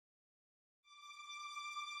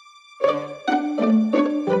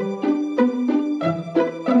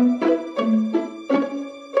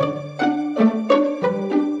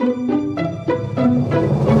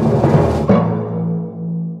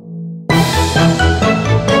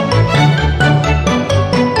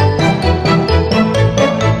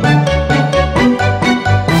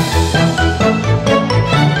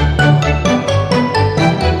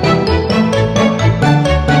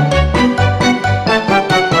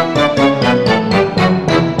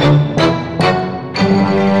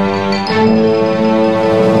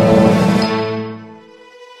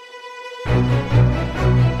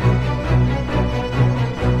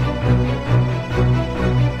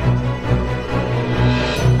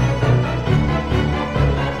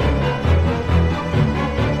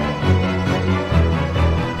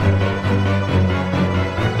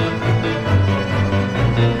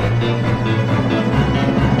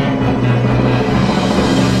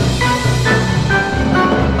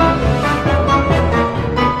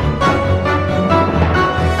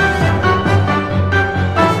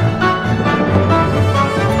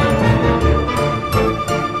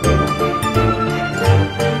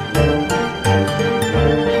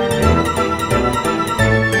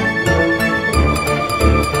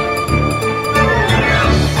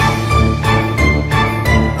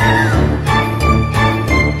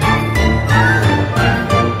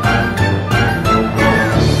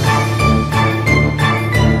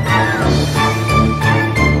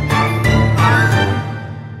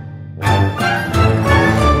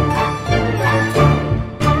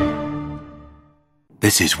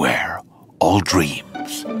This is where all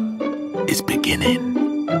dreams is beginning.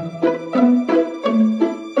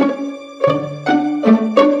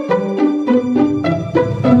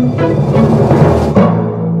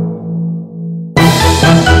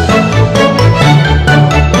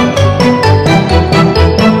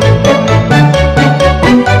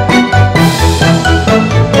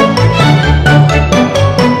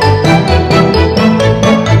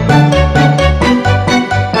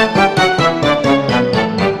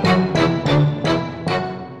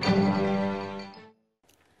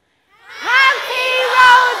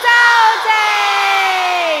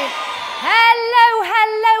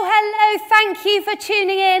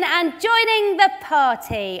 Tuning in and joining the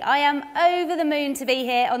party. I am over the moon to be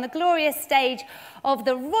here on the glorious stage of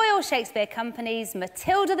the Royal Shakespeare Company's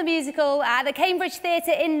Matilda the Musical at the Cambridge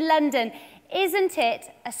Theatre in London. Isn't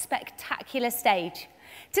it a spectacular stage?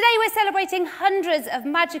 Today we're celebrating hundreds of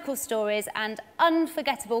magical stories and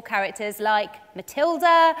unforgettable characters like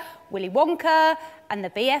Matilda, Willy Wonka and the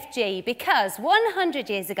BFG, because 100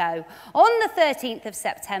 years ago, on the 13th of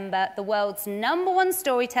September, the world's #1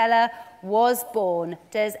 storyteller was born.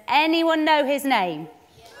 Does anyone know his name?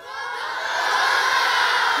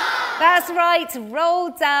 That's right,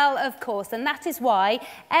 Roald Dahl, of course, and that is why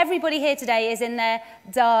everybody here today is in their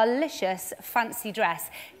delicious fancy dress.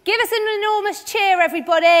 Give us an enormous cheer,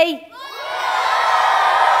 everybody.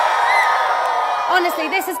 Honestly,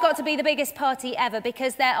 this has got to be the biggest party ever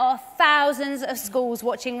because there are thousands of schools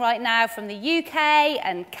watching right now from the UK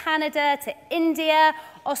and Canada to India,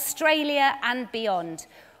 Australia and beyond.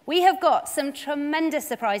 We have got some tremendous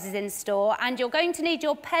surprises in store and you're going to need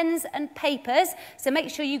your pens and papers, so make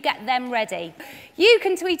sure you get them ready. You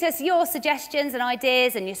can tweet us your suggestions and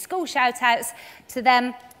ideas and your school shout-outs to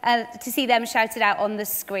them to see them shouted out on the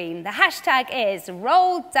screen. The hashtag is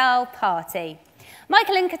Roald Dahl Party.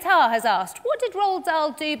 Michael in Qatar has asked, what did Roald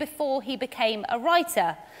Dahl do before he became a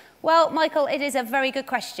writer? Well, Michael, it is a very good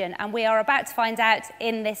question and we are about to find out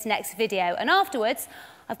in this next video. And afterwards,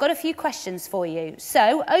 I've got a few questions for you.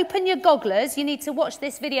 So open your gogglers. You need to watch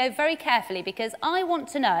this video very carefully because I want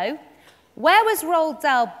to know, where was Roald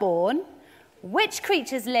Dahl born? Which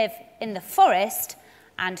creatures live in the forest?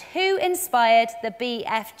 And who inspired the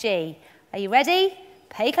BFG? Are you ready?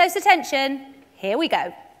 Pay close attention. Here we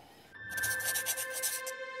go.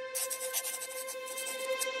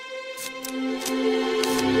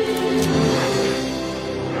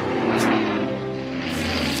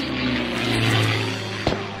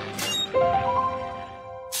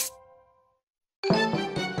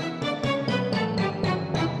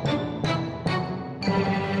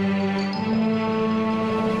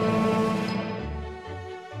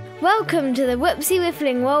 Welcome to the whoopsie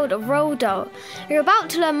whiffling world of Roald Dahl. You're about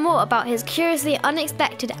to learn more about his curiously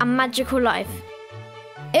unexpected and magical life.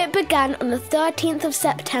 It began on the 13th of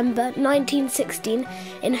September 1916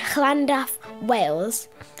 in Llandaff, Wales,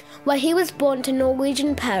 where he was born to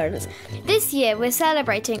Norwegian parents. This year we're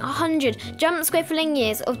celebrating 100 jump-squiffling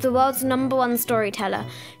years of the world's #1 storyteller,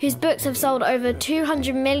 whose books have sold over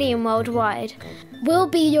 200 million worldwide. We'll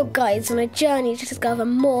be your guides on a journey to discover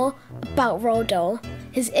more about Roald Dahl.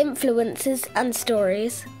 his influences and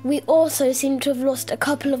stories. We also seem to have lost a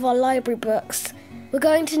couple of our library books. We're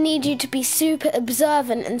going to need you to be super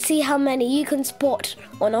observant and see how many you can spot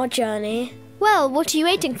on our journey. Well, what are you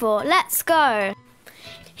waiting for? Let's go!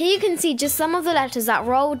 Here you can see just some of the letters that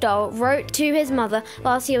Roald Dahl wrote to his mother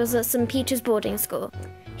whilst he was at St. Peter's boarding school.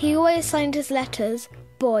 He always signed his letters,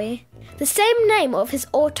 Boy, the same name of his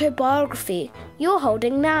autobiography you're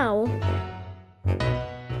holding now.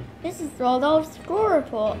 This is Roald Dahl's school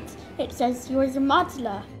report. It says he was a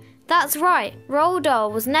muddler. That's right, Roald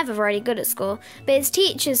Dahl was never very good at school, but his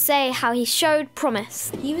teachers say how he showed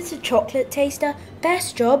promise. He was a chocolate taster,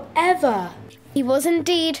 best job ever. He was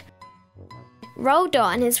indeed. Roald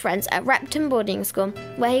Dahl and his friends at Repton boarding school,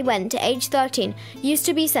 where he went to age 13, used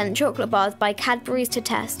to be sent chocolate bars by Cadbury's to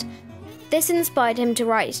test. This inspired him to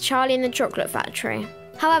write Charlie and the Chocolate Factory.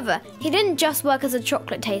 However, he didn't just work as a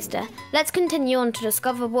chocolate taster. Let's continue on to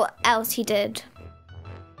discover what else he did.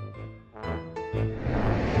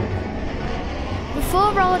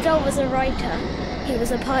 Before Roald Dahl was a writer, he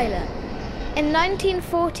was a pilot. In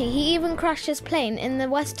 1940, he even crashed his plane in the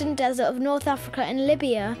western desert of North Africa in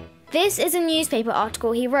Libya. This is a newspaper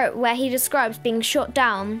article he wrote where he describes being shot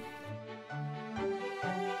down.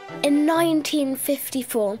 In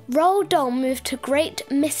 1954, Roald Dahl moved to Great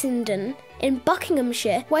Missenden in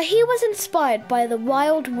Buckinghamshire, where he was inspired by the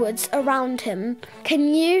wild woods around him.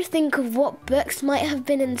 Can you think of what books might have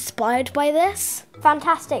been inspired by this?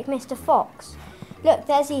 Fantastic Mr. Fox. Look,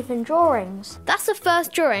 there's even drawings. That's the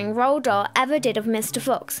first drawing Roald Dahl ever did of Mr.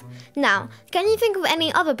 Fox. Now, can you think of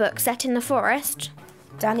any other books set in the forest?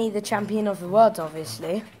 Danny the Champion of the World,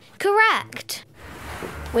 obviously. Correct.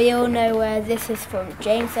 We all know where this is from.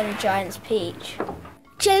 James and the Giant's Peach.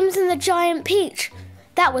 James and the Giant Peach.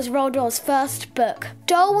 That was Roald Dahl's first book.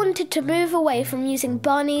 Dahl wanted to move away from using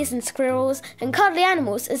bunnies and squirrels and cuddly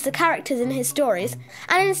animals as the characters in his stories,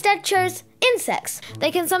 and instead chose insects.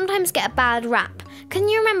 They can sometimes get a bad rap. Can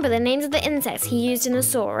you remember the names of the insects he used in the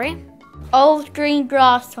story? Old green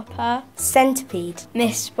grasshopper. Centipede.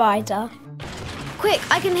 Miss Spider. Quick,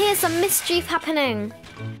 I can hear some mischief happening.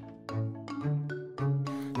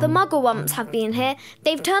 The Mugglewumps have been here.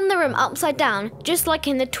 They've turned the room upside down, just like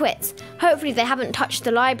in the Twits. Hopefully they haven't touched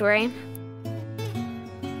the library.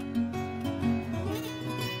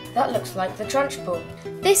 That looks like the Trunchbull.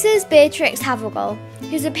 This is Beatrix Havergal,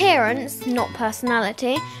 whose appearance, not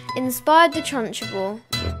personality, inspired the Trunchbull.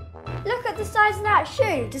 Look at the size of that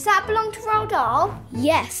shoe. Does that belong to Roald Dahl?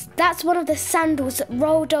 Yes, that's one of the sandals that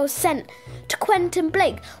Roald Dahl sent to Quentin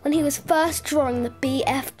Blake when he was first drawing the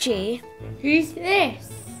BFG. Who's this?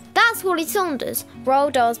 That's Wally Saunders,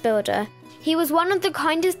 Roald Dahl's builder. He was one of the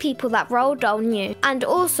kindest people that Roald Dahl knew, and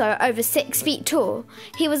also over 6 feet tall.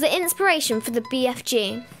 He was the inspiration for the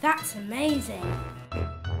BFG. That's amazing.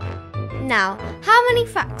 Now, how many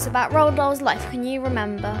facts about Roald Dahl's life can you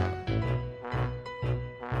remember?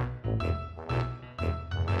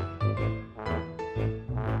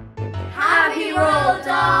 Happy Roald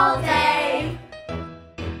Dahl Day!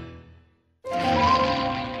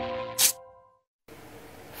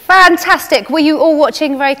 Fantastic. Were you all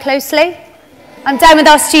watching very closely? I'm down with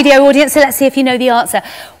our studio audience, so let's see if you know the answer.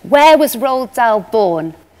 Where was Roald Dahl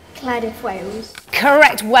born? Cardiff, Wales.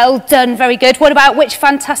 Correct. Well done. Very good. What about which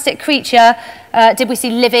fantastic creature did we see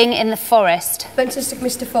living in the forest? Fantastic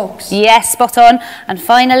Mr. Fox. Yes, spot on. And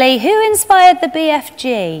finally, who inspired the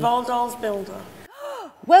BFG? Roald Dahl's builder.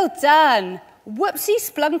 Well done. Whoopsie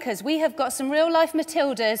splunkers, we have got some real-life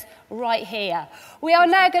Matildas right here. We are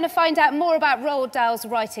now going to find out more about Roald Dahl's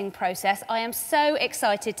writing process. I am so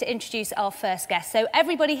excited to introduce our first guest. So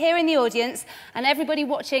everybody here in the audience and everybody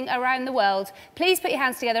watching around the world, please put your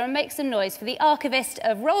hands together and make some noise for the archivist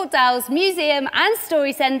of Roald Dahl's Museum and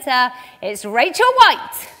Story Centre. It's Rachel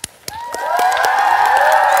White.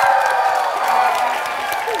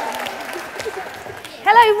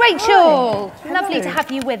 Hello, Rachel. Hi. Lovely Hello. to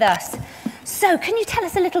have you with us. So, can you tell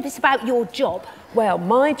us a little bit about your job? Well,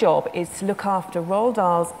 my job is to look after Roald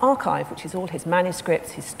Dahl's archive, which is all his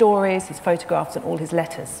manuscripts, his stories, his photographs and all his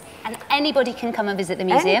letters. And anybody can come and visit the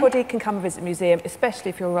museum? Anybody can come and visit the museum, especially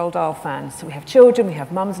if you're a Roald Dahl fan. So we have children, we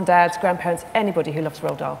have mums and dads, grandparents, anybody who loves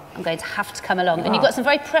Roald Dahl. I'm going to have to come along. And you've got some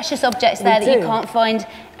very precious objects there that you do. can't find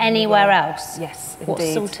anywhere else. Yes, What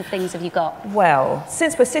indeed. sort of things have you got? Well,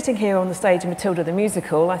 since we're sitting here on the stage of Matilda the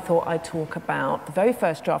Musical, I thought I'd talk about the very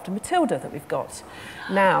first draft of Matilda that we've got.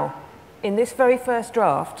 Now, in this very first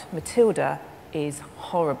draft, Matilda is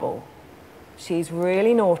horrible. She's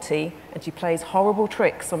really naughty and she plays horrible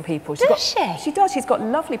tricks on people. Does she? She does. She's got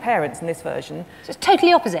lovely parents in this version. So it's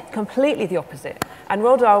totally opposite. Completely the opposite. And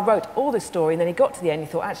Roald Dahl wrote all this story and then he got to the end and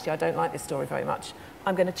he thought, actually, I don't like this story very much.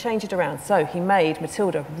 I'm going to change it around. So he made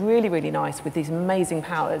Matilda really, really nice with these amazing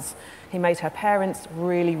powers. He made her parents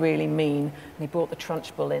really, really mean, and he brought the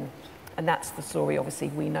Trunchbull in. And that's the story, obviously,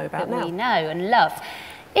 we know about now. That we know and love.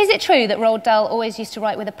 Is it true that Roald Dahl always used to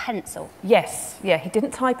write with a pencil? Yes, yeah, he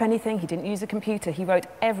didn't type anything, he didn't use a computer, he wrote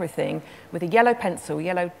everything with a yellow pencil,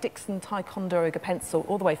 yellow Dixon Ticonderoga pencil,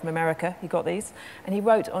 all the way from America, he got these, and he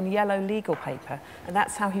wrote on yellow legal paper, and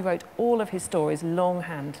that's how he wrote all of his stories,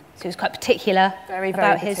 longhand. So he was quite particular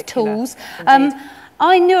about his tools.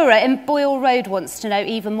 Inura in Boyle Road wants to know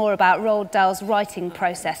even more about Roald Dahl's writing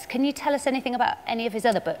process. Can you tell us anything about any of his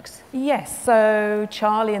other books? Yes, so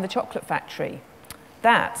Charlie and the Chocolate Factory.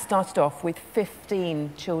 That started off with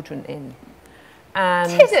 15 children in. And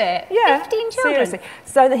did it? Yeah, 15 children? Seriously.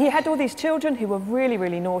 So he had all these children who were really,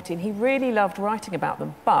 really naughty, and he really loved writing about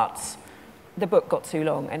them, but the book got too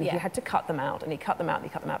long, and he had to cut them out, and he cut them out, and he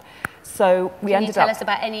cut them out. So we ended up... Can you tell us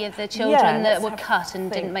about any of the children that were cut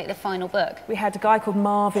and didn't make the final book? We had a guy called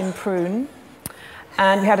Marvin Prune,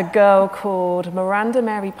 and we had a girl called Miranda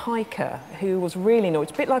Mary Piker, who was really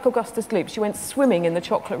naughty, a bit like Augustus Gloop. She went swimming in the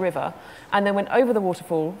chocolate river, and then went over the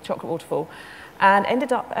waterfall, chocolate waterfall, and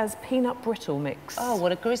ended up as peanut brittle mix. Oh,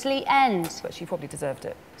 what a grisly end. But she probably deserved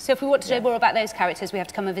it. So if we want to know more about those characters, we have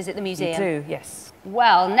to come and visit the museum. We do, yes.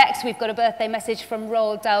 Well, next we've got a birthday message from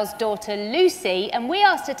Roald Dahl's daughter, Lucy, and we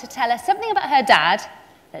asked her to tell us something about her dad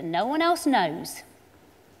that no one else knows.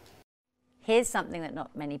 Here's something that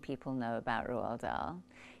not many people know about Roald Dahl,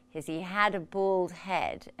 is he had a bald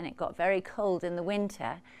head and it got very cold in the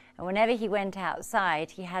winter, and whenever he went outside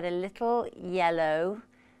he had a little yellow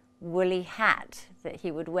woolly hat that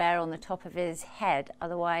he would wear on the top of his head,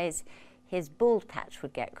 otherwise his bald patch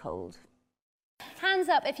would get cold. Hands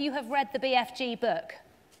up if you have read the BFG book.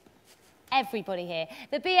 Everybody here.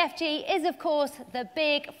 The BFG is, of course, the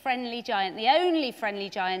big friendly giant, the only friendly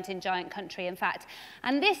giant in Giant Country, in fact.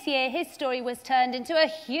 And this year, his story was turned into a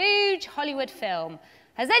huge Hollywood film.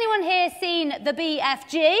 Has anyone here seen the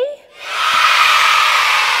BFG?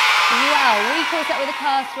 Well, we caught up with the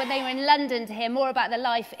cast when they were in London to hear more about the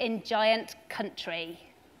life in Giant Country.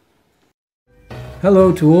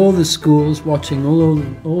 Hello to all the schools watching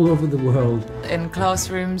all over the world. In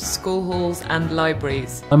classrooms, school halls and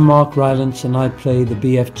libraries. I'm Mark Rylance and I play the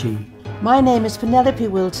BFG. My name is Penelope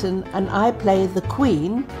Wilton and I play the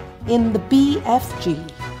Queen in the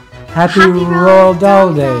BFG. Happy Roald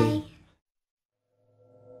Dahl Day!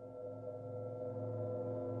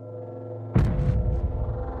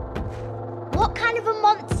 What kind of a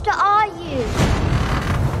monster are you?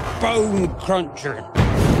 Bone cruncher.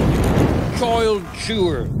 Child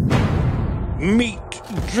chewer, meat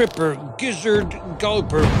dripper, gizzard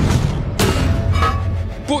gulper,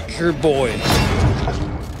 butcher boy.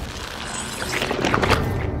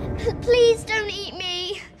 Please don't eat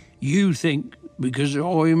me. You think because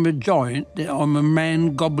I'm a giant that I'm a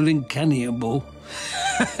man gobbling cannibal?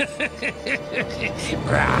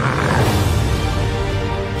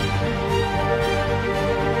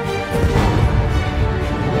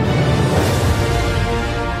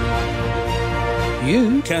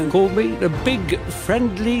 You can call me the big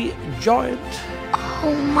friendly giant.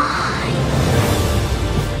 Oh my.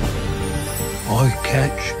 I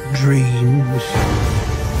catch dreams.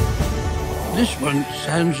 This one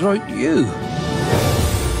sounds like you.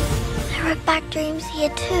 There are bad dreams here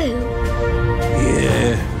too.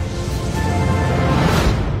 Yeah.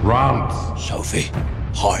 Run. Sophie,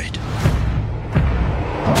 hide.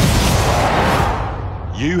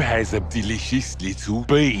 You has a delicious little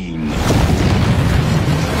bean.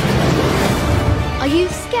 Are you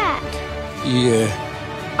scared? Yeah.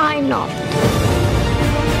 I'm not.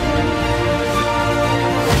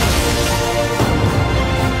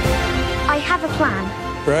 I have a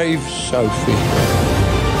plan. Brave Sophie.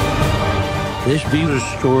 This be the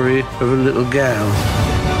story of a little gal.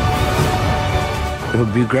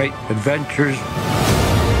 There'll be great adventures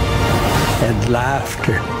and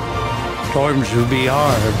laughter. Times will be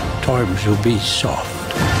hard, times will be soft.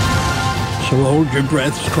 So hold your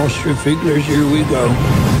breaths, cross your fingers, here we go.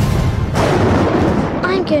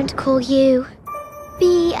 I'm going to call you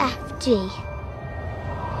BFG.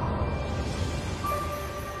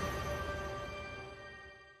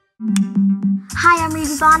 Hi, I'm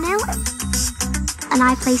Ruby Barnhill, and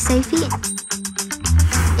I play Sophie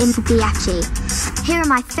in BFG. Here are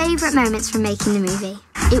my favourite moments from making the movie.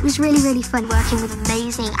 It was really, really fun working with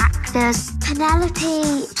amazing actors.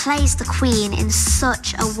 Penelope plays the Queen in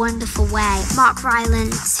such a wonderful way. Mark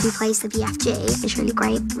Rylance, who plays the BFG, is really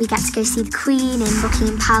great. We get to go see the Queen in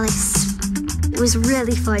Buckingham Palace. It was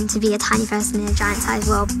really fun to be a tiny person in a giant-sized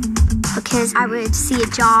world because I would see a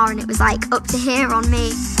jar and it was like up to here on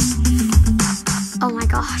me. Oh my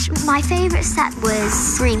gosh, my favourite set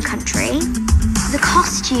was Green Country. The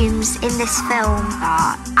costumes in this film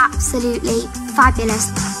are absolutely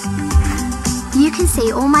fabulous. You can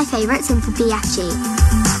see all my favourites in the BFG.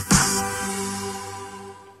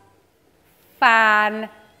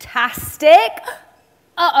 Fantastic.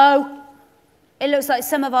 Uh-oh. It looks like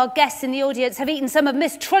some of our guests in the audience have eaten some of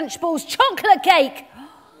Miss Trunchbull's chocolate cake.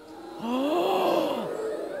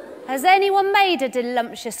 Has anyone made a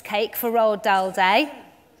delumptious cake for Roald Dahl Day?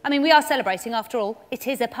 I mean, we are celebrating, after all. It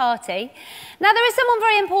is a party. Now, there is someone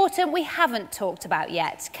very important we haven't talked about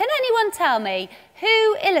yet. Can anyone tell me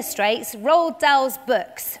who illustrates Roald Dahl's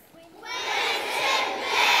books? Quentin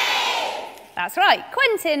Blake! That's right.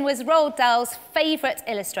 Quentin was Roald Dahl's favourite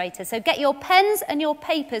illustrator. So get your pens and your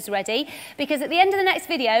papers ready, because at the end of the next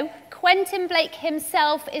video, Quentin Blake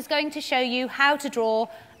himself is going to show you how to draw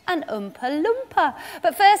an Oompa Loompa.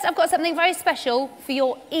 But first, I've got something very special for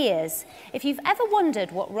your ears. If you've ever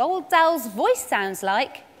wondered what Roald Dahl's voice sounds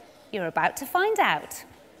like, you're about to find out.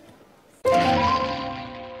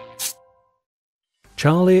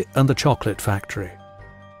 Charlie and the Chocolate Factory.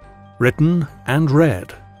 Written and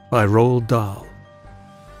read by Roald Dahl.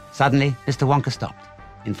 Suddenly, Mr. Wonka stopped.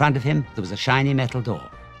 In front of him, there was a shiny metal door.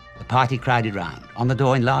 The party crowded round. On the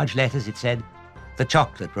door, in large letters, it said, "The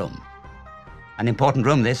Chocolate Room." "An important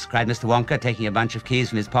room, this," cried Mr. Wonka, taking a bunch of keys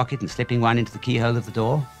from his pocket and slipping one into the keyhole of the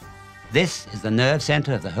door. "This is the nerve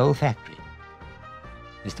centre of the whole factory."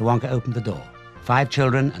 Mr. Wonka opened the door. 5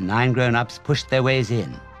 children and 9 grown-ups pushed their ways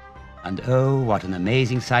in. And oh, what an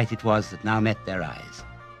amazing sight it was that now met their eyes.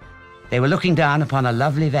 They were looking down upon a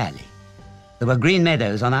lovely valley. There were green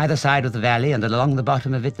meadows on either side of the valley, and along the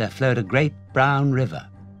bottom of it there flowed a great brown river.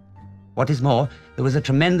 What is more, there was a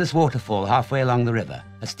tremendous waterfall halfway along the river,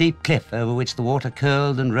 a steep cliff over which the water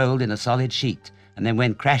curled and rolled in a solid sheet, and then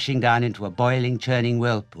went crashing down into a boiling, churning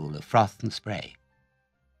whirlpool of froth and spray.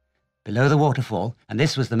 Below the waterfall, and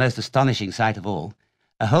this was the most astonishing sight of all,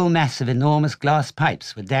 a whole mass of enormous glass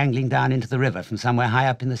pipes were dangling down into the river from somewhere high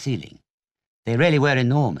up in the ceiling. They really were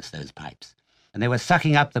enormous, those pipes, and they were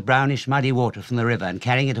sucking up the brownish, muddy water from the river and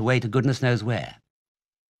carrying it away to goodness knows where.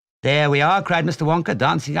 "There we are," cried Mr. Wonka,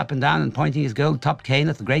 dancing up and down and pointing his gold-topped cane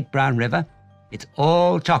at the great brown river. "It's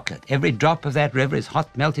all chocolate. Every drop of that river is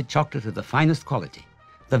hot melted chocolate of the finest quality,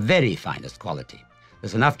 the very finest quality.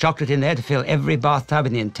 There's enough chocolate in there to fill every bathtub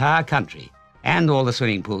in the entire country, and all the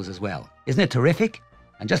swimming pools as well. Isn't it terrific?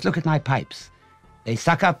 And just look at my pipes. They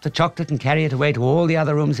suck up the chocolate and carry it away to all the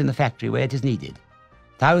other rooms in the factory where it is needed.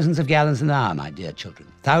 Thousands of gallons an hour, my dear children.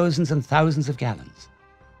 Thousands and thousands of gallons."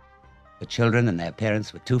 The children and their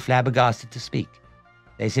parents were too flabbergasted to speak.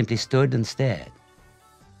 They simply stood and stared.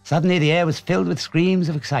 Suddenly the air was filled with screams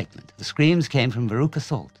of excitement. The screams came from Veruca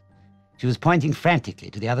Salt. She was pointing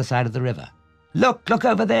frantically to the other side of the river. Look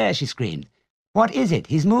over there," she screamed. "What is it?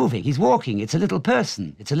 He's moving, he's walking. It's a little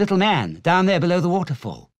person, it's a little man, down there below the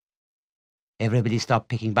waterfall." Everybody stopped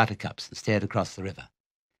picking buttercups and stared across the river.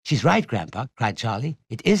 "She's right, Grandpa," cried Charlie.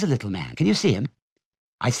 "It is a little man. Can you see him?"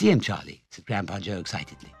 "I see him, Charlie," said Grandpa Joe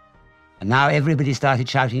excitedly. And now everybody started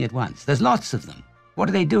shouting at once. "There's lots of them. What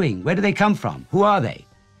are they doing? Where do they come from? Who are they?"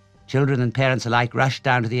 Children and parents alike rushed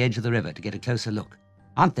down to the edge of the river to get a closer look.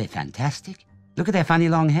 "Aren't they fantastic? Look at their funny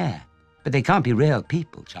long hair." "But they can't be real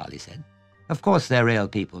people," Charlie said. "Of course they're real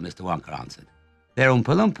people," Mr. Wonka answered. "They're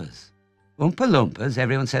Oompa Loompas." "Oompa Loompas?"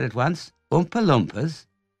 everyone said at once. "Oompa Loompas?"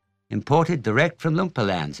 "Imported direct from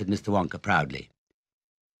Loompaland," said Mr. Wonka proudly.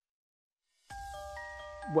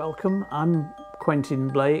 Welcome, I'm Quentin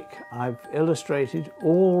Blake. I've illustrated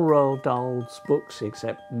all Roald Dahl's books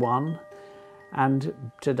except one, and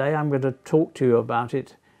today I'm going to talk to you about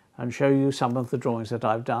it and show you some of the drawings that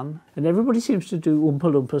I've done. And everybody seems to do Oompa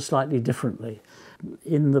Loompa slightly differently.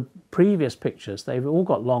 In the previous pictures, they've all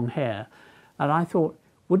got long hair, and I thought,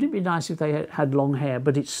 wouldn't it be nice if they had long hair,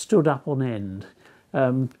 but it stood up on end?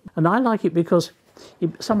 And I like it because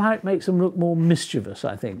somehow it makes them look more mischievous,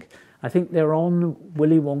 I think. I think they're on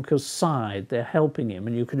Willy Wonka's side, they're helping him,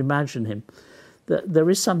 and you can imagine him. There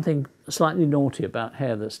is something slightly naughty about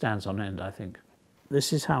hair that stands on end, I think.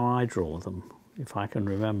 This is how I draw them, if I can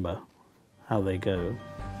remember how they go.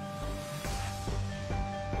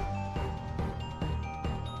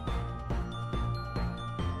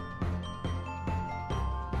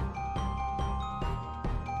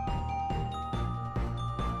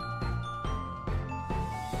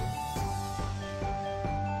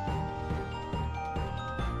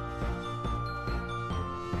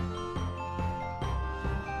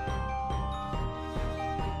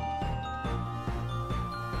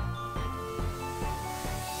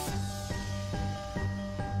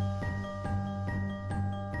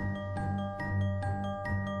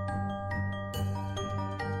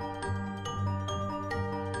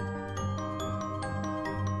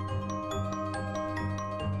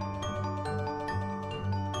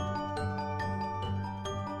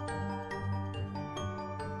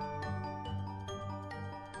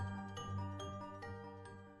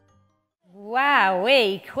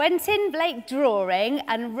 Wowee, Quentin Blake drawing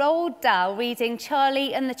and Roald Dahl reading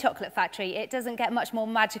Charlie and the Chocolate Factory. It doesn't get much more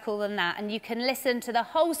magical than that, and you can listen to the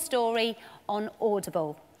whole story on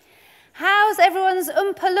Audible. How's everyone's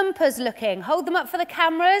Oompa Loompas looking? Hold them up for the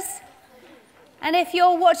cameras. And if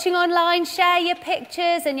you're watching online, share your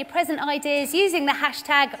pictures and your present ideas using the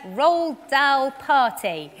hashtag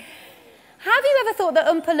 #RoaldDahlParty. Have you ever thought that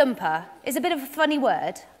Oompa Loompa is a bit of a funny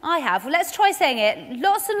word? I have. Well, let's try saying it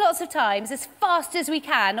lots and lots of times, as fast as we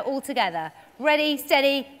can, all together. Ready,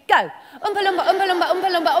 steady, go. Oompa Loompa, Oompa Loompa, Oompa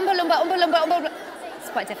Loompa, Oompa Loompa, Oompa Loompa, Oompa Loompa. It's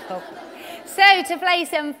quite difficult. So, to play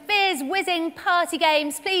some fizz-whizzing party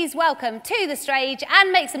games, please welcome to the stage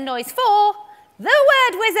and make some noise for the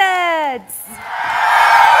Word Wizards.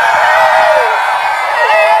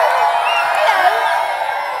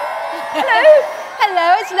 Hello.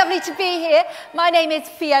 Hello, it's lovely to be here. My name is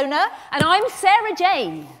Fiona. And I'm Sarah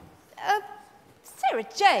Jane. Sarah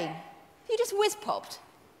Jane? Have you just whiz-popped?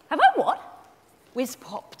 Have I what?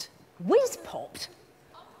 Whiz-popped. Whiz-popped?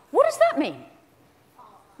 What does that mean?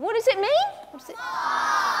 What does it mean? What does it...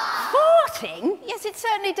 Farting? Yes, it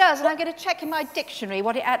certainly does, and I'm going to check in my dictionary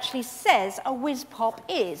what it actually says a whiz-pop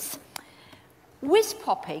is.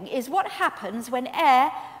 Whiz-popping is what happens when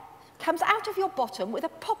air comes out of your bottom with a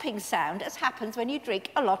popping sound, as happens when you drink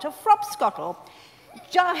a lot of frobscottle.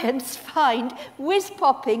 Giants find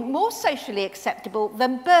whiz-popping more socially acceptable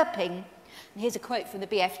than burping. And here's a quote from the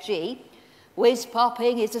BFG.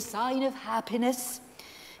 Whiz-popping is a sign of happiness.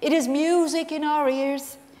 It is music in our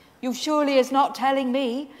ears. You surely is not telling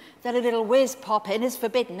me that a little whiz-popping is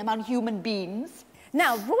forbidden among human beings.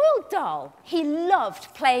 Now, Roald Dahl, he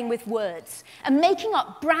loved playing with words and making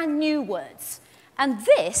up brand new words. And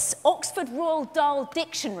this Oxford Roald Dahl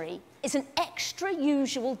dictionary is an extra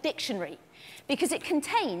usual dictionary because it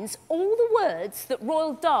contains all the words that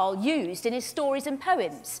Roald Dahl used in his stories and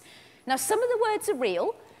poems. Now, some of the words are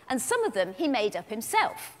real and some of them he made up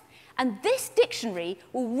himself. And this dictionary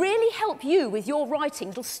will really help you with your writing.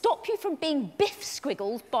 It'll stop you from being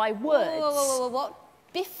biff-squiggled by words. Whoa, what?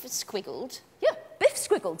 Biff-squiggled? Yeah,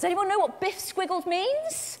 biff-squiggled. Does anyone know what biff-squiggled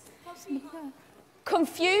means?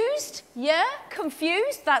 Confused? Yeah,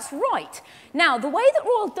 confused? That's right. Now, the way that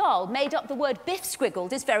Roald Dahl made up the word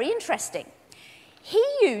biff-squiggled is very interesting. He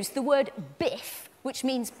used the word biff, which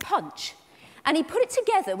means punch, and he put it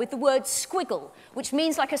together with the word squiggle, which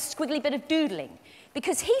means like a squiggly bit of doodling,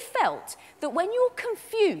 because he felt that when you're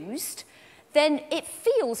confused, then it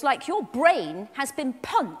feels like your brain has been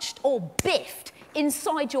punched or biffed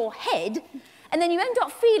inside your head, and then you end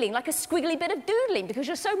up feeling like a squiggly bit of doodling because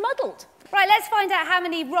you're so muddled. Right, let's find out how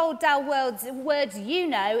many Roald Dahl words you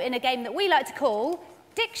know in a game that we like to call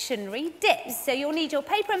Dictionary Dips. So you'll need your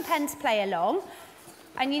paper and pen to play along,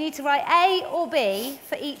 and you need to write A or B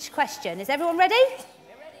for each question. Is everyone ready?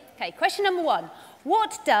 Okay, question number 1.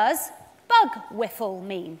 What does bug whiffle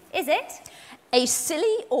mean? Is it a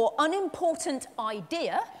silly or unimportant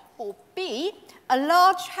idea, or B, a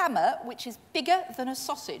large hammer which is bigger than a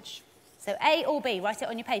sausage? So A or B, write it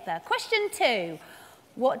on your paper. Question 2.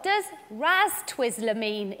 What does Raz-Twizzler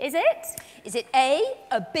mean? Is it A,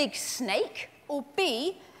 a big snake, or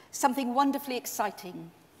B, something wonderfully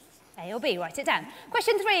exciting? A or B, write it down.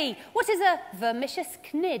 Question 3. What is a vermicious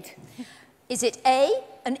knid? Is it A,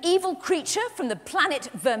 an evil creature from the planet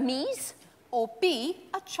Vermes, or B,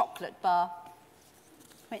 a chocolate bar?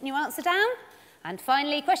 Written your answer down. And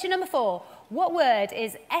finally, question number 4. What word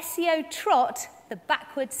is SEO-trot the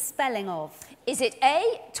backwards spelling of? Is it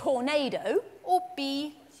A, tornado, or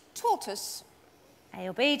B, tortoise? A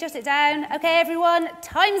or B, jot it down. Okay, everyone,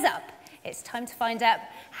 time's up. It's time to find out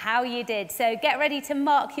how you did. So get ready to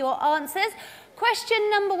mark your answers. Question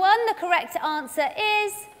number 1, the correct answer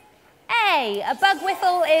is A. A bug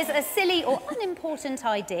whiffle is a silly or unimportant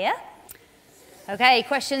idea. Okay,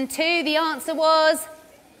 question 2, the answer was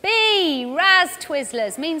B.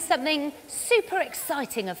 Raz-Twizzlers means something super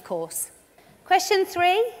exciting, of course. Question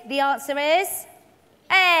 3, the answer is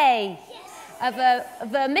A. A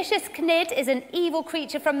vermicious knid is an evil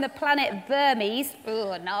creature from the planet Vermes.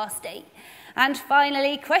 Ooh, nasty. And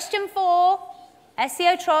finally, question 4,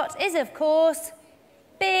 SEO-trot is, of course,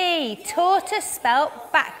 B. Tortoise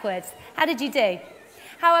spelt backwards. How did you do?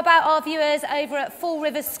 How about our viewers over at Fall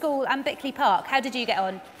Rivers School and Bickley Park? How did you get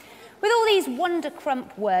on? With all these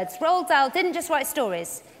wonder-crump words, Roald Dahl didn't just write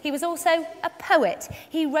stories. He was also a poet.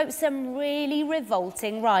 He wrote some really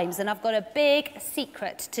revolting rhymes, and I've got a big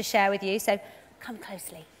secret to share with you, so come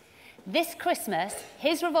closely. This Christmas,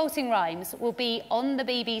 his revolting rhymes will be on the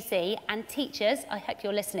BBC, and teachers, I hope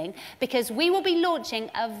you're listening, because we will be launching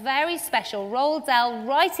a very special Roald Dahl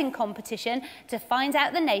writing competition to find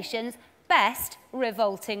out the nation's best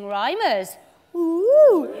revolting rhymers.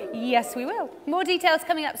 Ooh, yes we will. More details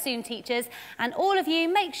coming up soon, teachers. And all of you,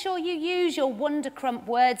 make sure you use your Wondercrump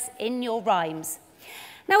words in your rhymes.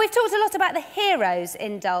 Now, we've talked a lot about the heroes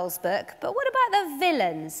in Dahl's book, but what about the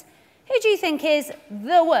villains? Who do you think is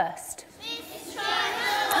the worst?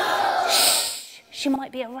 Shh, she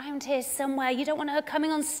might be around here somewhere. You don't want her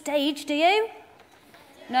coming on stage, do you?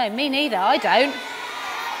 No, me neither, I don't.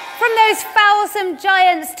 From those foulsome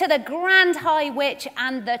giants to the Grand High Witch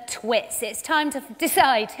and the Twits, it's time to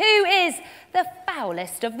decide who is the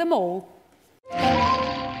foulest of them all.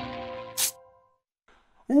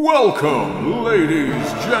 Welcome,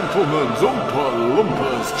 ladies, gentlemen, Oompa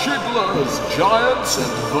Loompas, Chidlers, Giants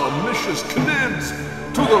and Vermicious Knids,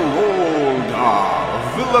 to the Roald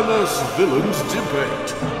Dahl Villainous Villains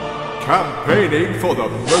Debate. Campaigning for the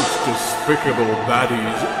most despicable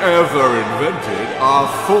baddies ever invented are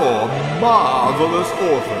four marvellous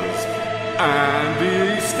authors.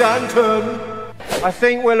 Andy Stanton. I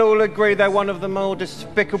think we'll all agree they're one of the more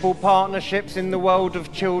despicable partnerships in the world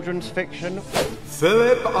of children's fiction.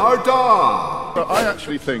 Philip Ardagh. But I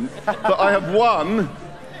actually think that I have won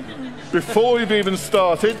before we've even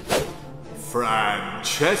started.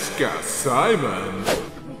 Francesca Simon.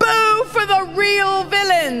 Boo for the real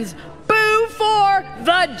villains! Boo for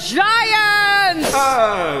the giants!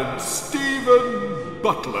 And Stephen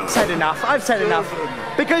Butler. Said enough, I've said enough.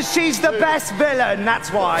 Because she's the best villain,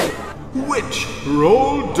 that's why. Which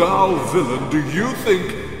Roald Dahl villain do you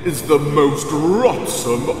think is the most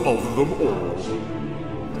rotsome of them all?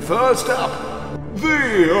 First up,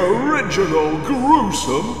 the original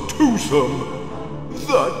gruesome twosome,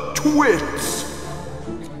 the Twits.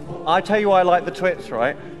 I tell you why I like the Twits,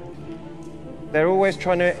 right? They're always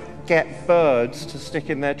trying to get birds to stick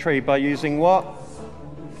in their tree by using what?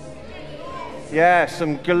 Yeah,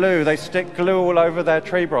 some glue. They stick glue all over their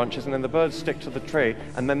tree branches and then the birds stick to the tree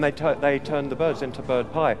and then they turn the birds into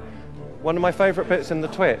bird pie. One of my favourite bits in the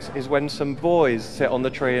Twits is when some boys sit on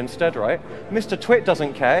the tree instead, right? Mr. Twit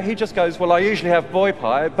doesn't care. He just goes, well, I usually have bird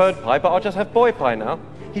pie, but I'll just have boy pie now.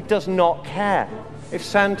 He does not care. If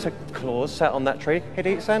Santa Claus sat on that tree, he'd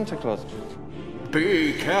eat Santa Claus.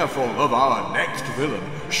 Be careful of our next villain.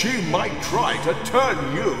 She might try to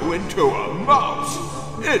turn you into a mouse.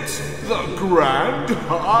 It's the Grand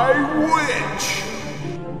High Witch.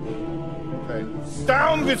 Okay.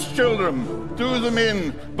 Down with children. Do them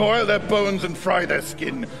in. Boil their bones and fry their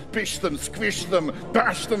skin. Bish them, squish them,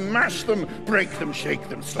 bash them, mash them, break them, shake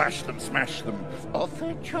them, slash them, smash them.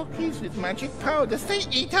 Offer chockies with magic powder. Say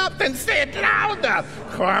eat up, then say it louder.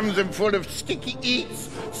 Cram them full of sticky eats.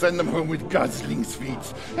 Send them home with guzzling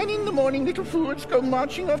sweets. And in the morning, little fools go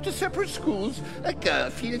marching off to separate schools. A girl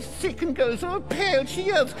feels sick and goes all pale. She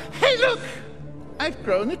yells, hey, look! I've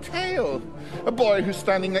grown a tail. A boy who's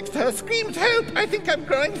standing next to her screams, help! I think I'm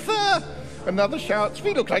growing fur. Another shouts,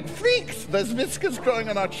 we look like freaks. There's whiskers growing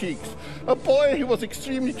on our cheeks. A boy who was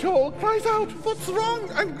extremely tall cries out, what's wrong?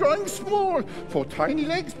 I'm growing small. 4 tiny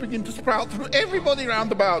legs begin to sprout through everybody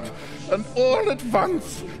round about. And all at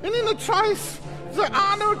once, and in a trice, there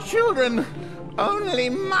are no children, only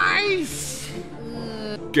mice.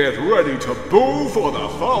 Get ready to boo for the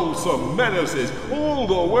foulsome menaces all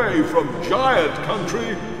the way from Giant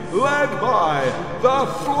Country, led by the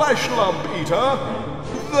Flesh Lump Eater,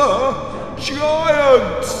 the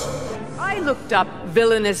Giants! I looked up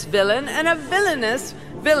villainous villain, and a villainous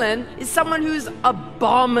villain is someone who's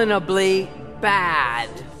abominably bad.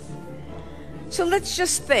 So let's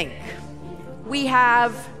just think. We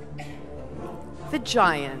have the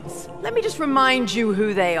giants. Let me just remind you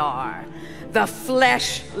who they are. The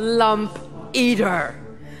Flesh Lump Eater,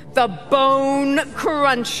 the Bone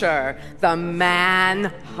Cruncher, the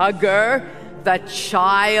Man Hugger, the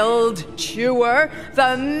Child Chewer,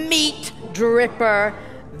 the Meat Dripper,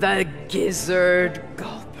 the Gizzard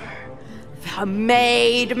Gulper, the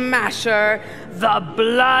Maid Masher, the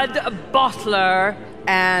Blood Bottler,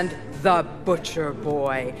 and the Butcher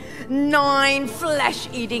Boy. 9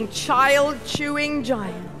 flesh-eating, child-chewing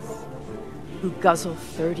giants who guzzle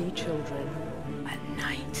 30 children a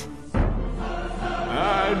night.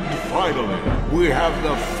 And finally, we have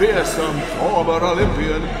the fearsome former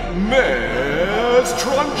Olympian, Miss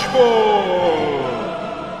Trunchbull.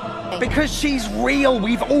 Because she's real,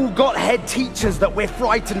 we've all got head teachers that we're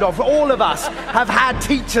frightened of. All of us have had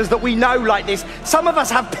teachers that we know like this. Some of us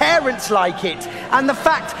have parents like it. And the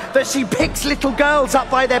fact that she picks little girls up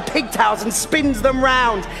by their pigtails and spins them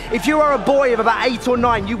round. If you are a boy of about 8 or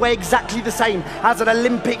 9, you weigh exactly the same as an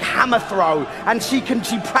Olympic hammer throw. And she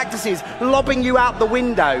practices lobbing you out the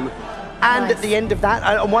window. And Nice. at the end of that,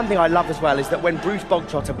 and one thing I love as well is that when Bruce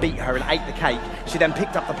Bogtrotter beat her and ate the cake, she then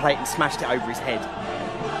picked up the plate and smashed it over his head.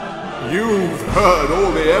 You've heard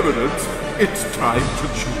all the evidence. It's time to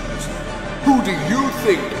choose. Who do you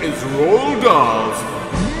think is Roald Dahl's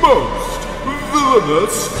most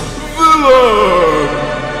villainous villain?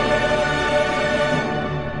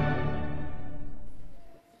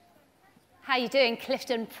 How you doing,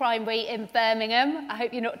 Clifton Primary in Birmingham? I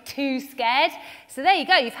hope you're not too scared. So there you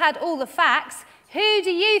go, you've had all the facts. Who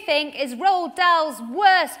do you think is Roald Dahl's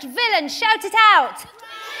worst villain? Shout it out!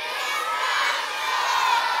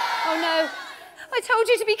 Oh no, I told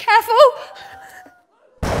you to be careful.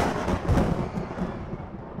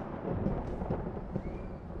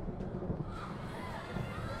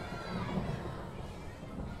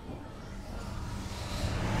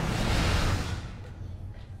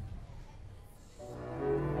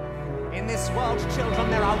 In this world, children,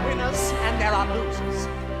 there are winners and there are losers.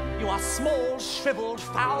 You are small, shriveled,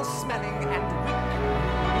 foul-smelling and weak.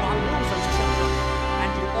 You are losers, children,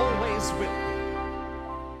 and you always will.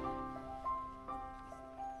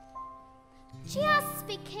 Just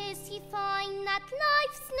because you find that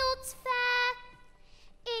life's not fair,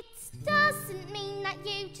 it doesn't mean that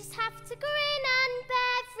you just have to grin and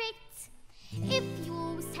bear it. If you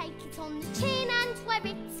always take it on the chin and wear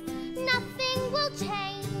it, nothing will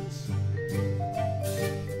change.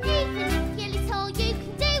 Even if you're little, you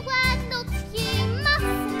can do well, not you.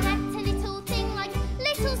 Mustn't let a little thing like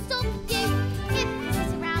little stop you. If you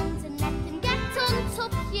sit around and let them get on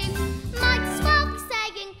top of you, might as well be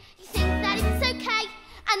saying you think that it's okay,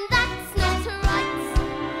 and that's not right.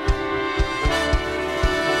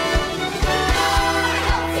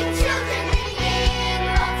 Revolting children,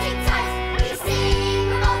 revolting times, we sing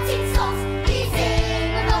revolting songs, we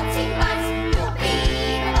sing revolting rhymes. We'll be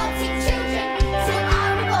revolting children till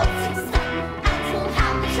our revolting stop, and we'll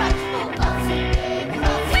have the church revolting.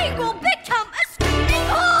 We will become a screaming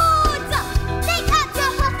horde. Take out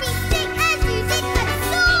your happy stick and use it as a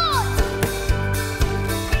sword.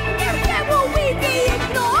 Never will we be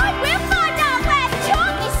ignored. We'll find out where the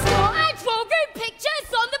chalk is stored and draw rude pictures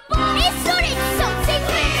on the board. It's not insulting,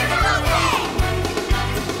 we're revolting.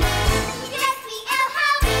 U-S-E-L,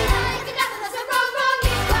 how we like. Enough of us are wrong, wrong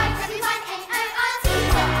is right. Everyone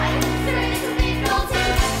N-O-R-T-Y. So a little bit naughty.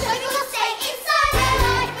 So you'll stay inside their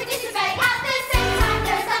life. Participate at the same time.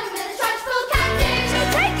 There's nothing that a trunchbull can do. So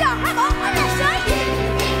take your hammer and let's show you.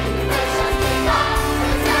 Push us too far.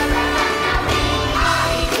 Push us around now.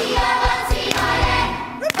 R-E-V-O-L-T-I-N.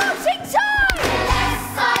 Revolting time!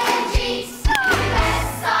 S-I-N-G.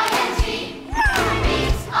 S-I-N-G. Revolting.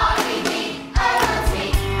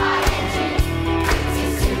 R-E-V-O-L-T-I-N-G. It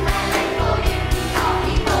is too late for you. We are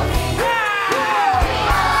revolting. We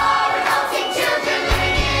are revolting children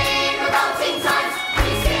living in revolting times.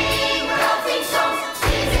 We sing revolting songs.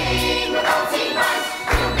 We sing revolting rhymes.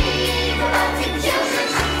 We'll be revolting children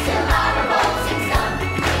till our revolting's done.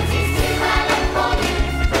 It is too late for you.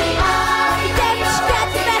 We are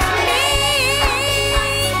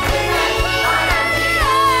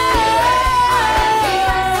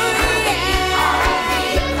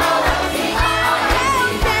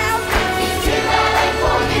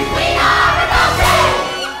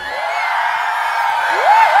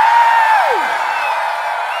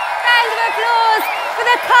Round of applause for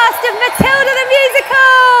the cast of Matilda the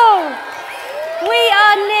Musical! We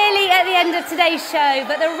are nearly at the end of today's show,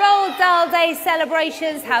 but the Roald Dahl Day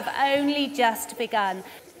celebrations have only just begun.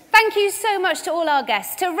 Thank you so much to all our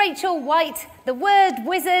guests, to Rachel White, the Word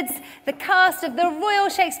Wizards, the cast of the Royal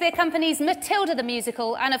Shakespeare Company's Matilda the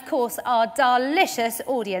Musical, and of course our delicious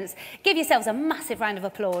audience. Give yourselves a massive round of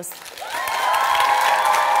applause.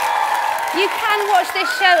 You can watch this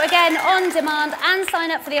show again on demand and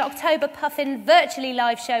sign up for the October Puffin virtually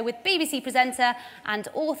live show with BBC presenter and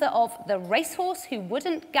author of The Racehorse Who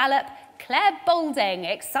Wouldn't Gallop, Claire Boulding.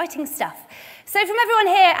 Exciting stuff. So from everyone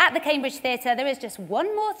here at the Cambridge Theatre, there is just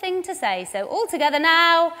one more thing to say. So all together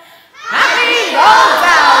now, Happy Roald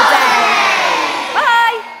Dahl Day!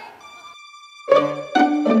 Bye!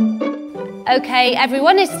 Okay,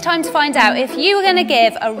 everyone, it's time to find out if you were going to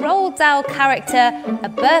give a Roald Dahl character a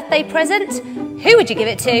birthday present, who would you give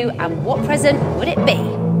it to and what present would it be?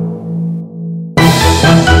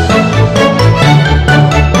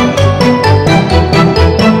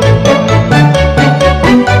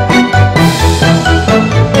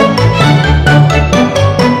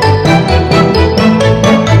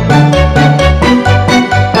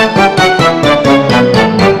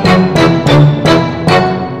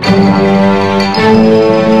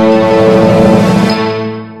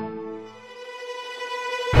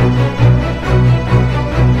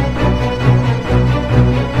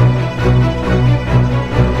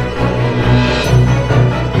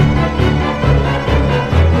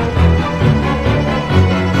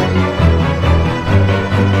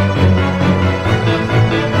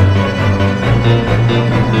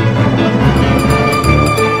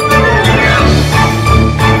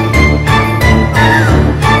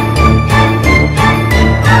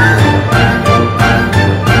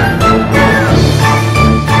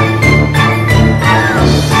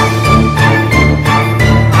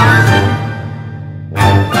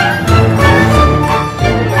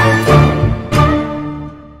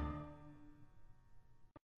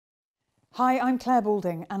 Hi, I'm Claire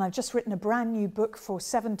Balding and I've just written a brand new book for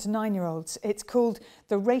 7 to 9-year-olds. It's called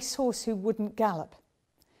The Racehorse Who Wouldn't Gallop.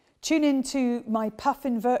 Tune in to my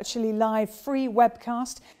Puffin Virtually Live free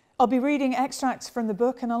webcast. I'll be reading extracts from the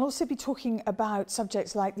book and I'll also be talking about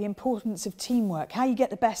subjects like the importance of teamwork, how you get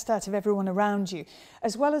the best out of everyone around you,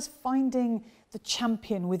 as well as finding the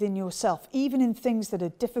champion within yourself, even in things that are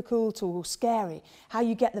difficult or scary, how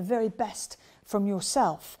you get the very best from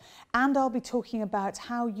yourself. And I'll be talking about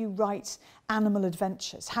how you write animal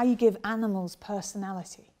adventures, how you give animals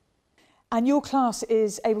personality. And your class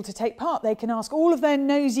is able to take part. They can ask all of their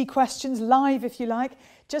nosy questions live if you like.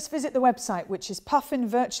 Just visit the website, which is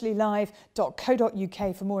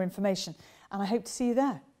puffinvirtuallylive.co.uk for more information. And I hope to see you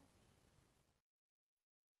there.